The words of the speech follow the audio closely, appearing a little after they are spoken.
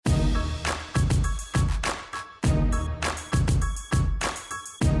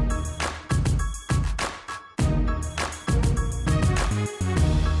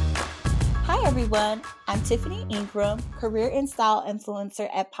everyone. I'm Tiffany Ingram, career and style influencer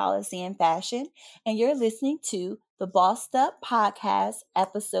at Policy and Fashion, and you're listening to the Bossed Up Podcast,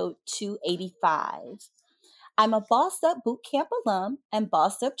 episode 285. I'm a Bossed Up Bootcamp alum and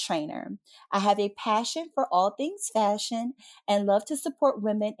Bossed Up trainer. I have a passion for all things fashion and love to support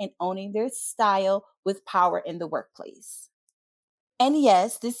women in owning their style with power in the workplace. And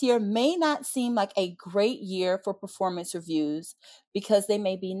yes, this year may not seem like a great year for performance reviews because they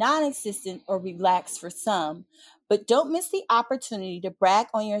may be non-existent or relaxed for some, but don't miss the opportunity to brag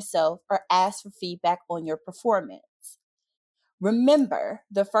on yourself or ask for feedback on your performance. Remember,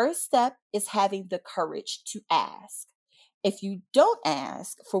 the first step is having the courage to ask. If you don't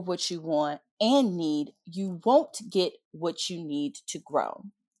ask for what you want and need, you won't get what you need to grow.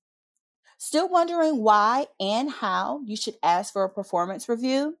 Still wondering why and how you should ask for a performance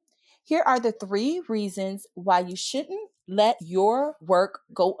review? Here are the 3 reasons why you shouldn't let your work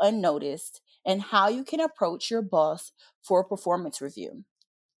go unnoticed and how you can approach your boss for a performance review.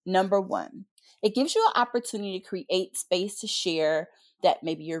 Number 1, it gives you an opportunity to create space to share that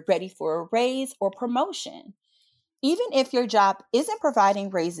maybe you're ready for a raise or promotion. Even if your job isn't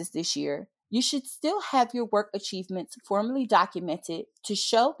providing raises this year, you should still have your work achievements formally documented to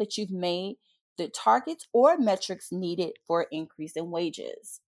show that you've made the targets or metrics needed for an increase in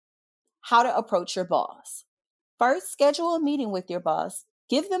wages. How to approach your boss. First, schedule a meeting with your boss.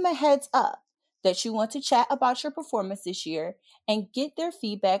 Give them a heads up that you want to chat about your performance this year and get their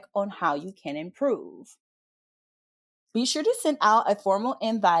feedback on how you can improve. Be sure to send out a formal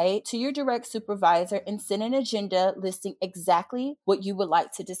invite to your direct supervisor and send an agenda listing exactly what you would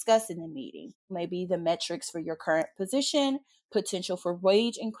like to discuss in the meeting. Maybe the metrics for your current position, potential for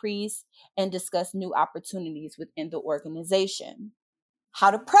wage increase, and discuss new opportunities within the organization.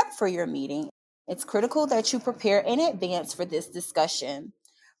 How to prep for your meeting. It's critical that you prepare in advance for this discussion.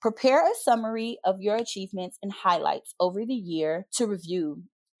 Prepare a summary of your achievements and highlights over the year to review.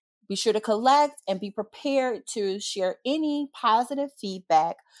 Be sure to collect and be prepared to share any positive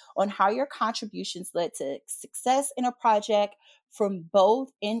feedback on how your contributions led to success in a project from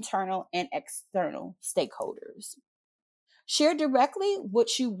both internal and external stakeholders. Share directly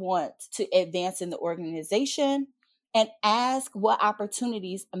what you want to advance in the organization and ask what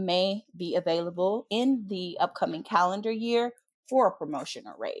opportunities may be available in the upcoming calendar year for a promotion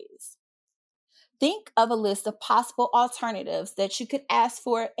or raise. Think of a list of possible alternatives that you could ask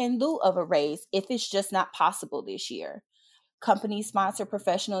for in lieu of a raise if it's just not possible this year. Company-sponsored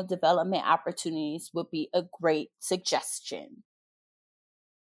professional development opportunities would be a great suggestion.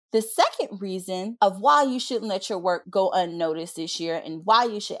 The second reason of why you shouldn't let your work go unnoticed this year and why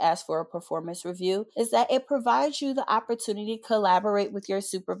you should ask for a performance review is that it provides you the opportunity to collaborate with your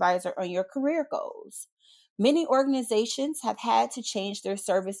supervisor on your career goals. Many organizations have had to change their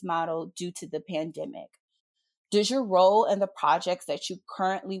service model due to the pandemic. Does your role and the projects that you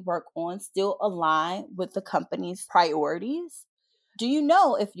currently work on still align with the company's priorities? Do you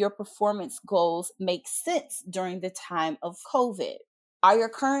know if your performance goals make sense during the time of COVID? Are your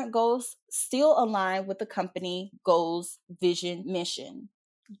current goals still aligned with the company goals, vision, mission?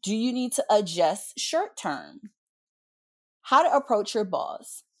 Do you need to adjust short term? How to approach your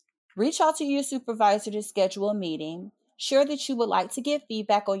boss. Reach out to your supervisor to schedule a meeting. Share that you would like to get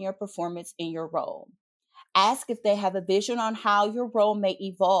feedback on your performance in your role. Ask if they have a vision on how your role may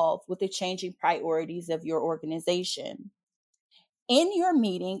evolve with the changing priorities of your organization. In your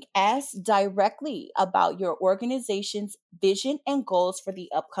meeting, ask directly about your organization's vision and goals for the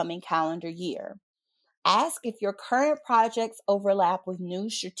upcoming calendar year. Ask if your current projects overlap with new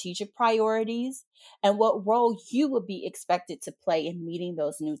strategic priorities and what role you would be expected to play in meeting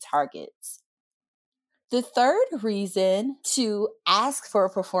those new targets. The third reason to ask for a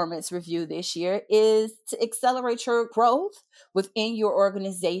performance review this year is to accelerate your growth within your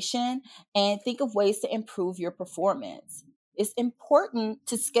organization and think of ways to improve your performance. It's important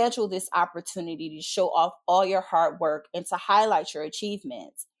to schedule this opportunity to show off all your hard work and to highlight your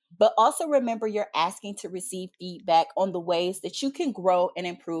achievements. But also remember you're asking to receive feedback on the ways that you can grow and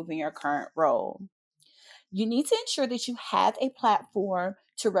improve in your current role. You need to ensure that you have a platform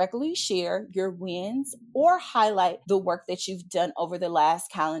to regularly share your wins or highlight the work that you've done over the last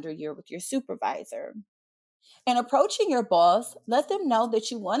calendar year with your supervisor. In approaching your boss, let them know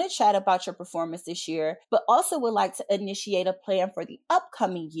that you want to chat about your performance this year, but also would like to initiate a plan for the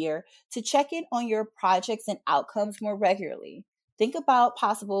upcoming year to check in on your projects and outcomes more regularly. Think about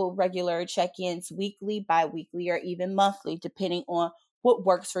possible regular check-ins weekly, bi-weekly, or even monthly, depending on what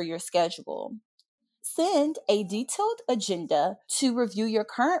works for your schedule. Send a detailed agenda to review your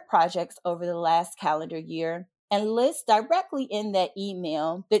current projects over the last calendar year and list directly in that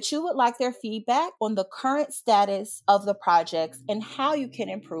email that you would like their feedback on the current status of the projects and how you can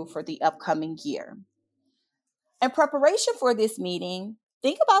improve for the upcoming year. In preparation for this meeting,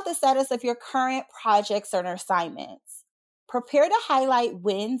 think about the status of your current projects and assignments. Prepare to highlight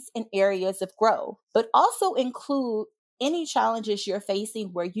wins and areas of growth, but also include any challenges you're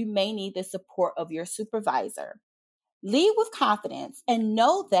facing where you may need the support of your supervisor. Lead with confidence and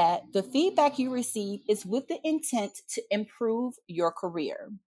know that the feedback you receive is with the intent to improve your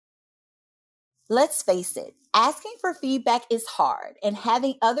career. Let's face it, asking for feedback is hard, and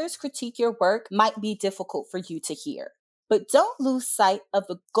having others critique your work might be difficult for you to hear. But don't lose sight of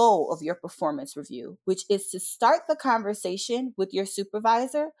the goal of your performance review, which is to start the conversation with your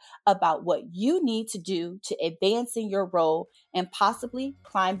supervisor about what you need to do to advance in your role and possibly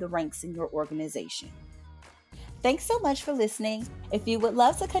climb the ranks in your organization. Thanks so much for listening. If you would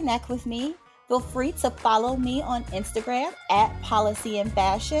love to connect with me, feel free to follow me on Instagram at Policy and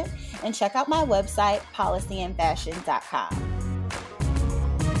Fashion and check out my website, policyandfashion.com.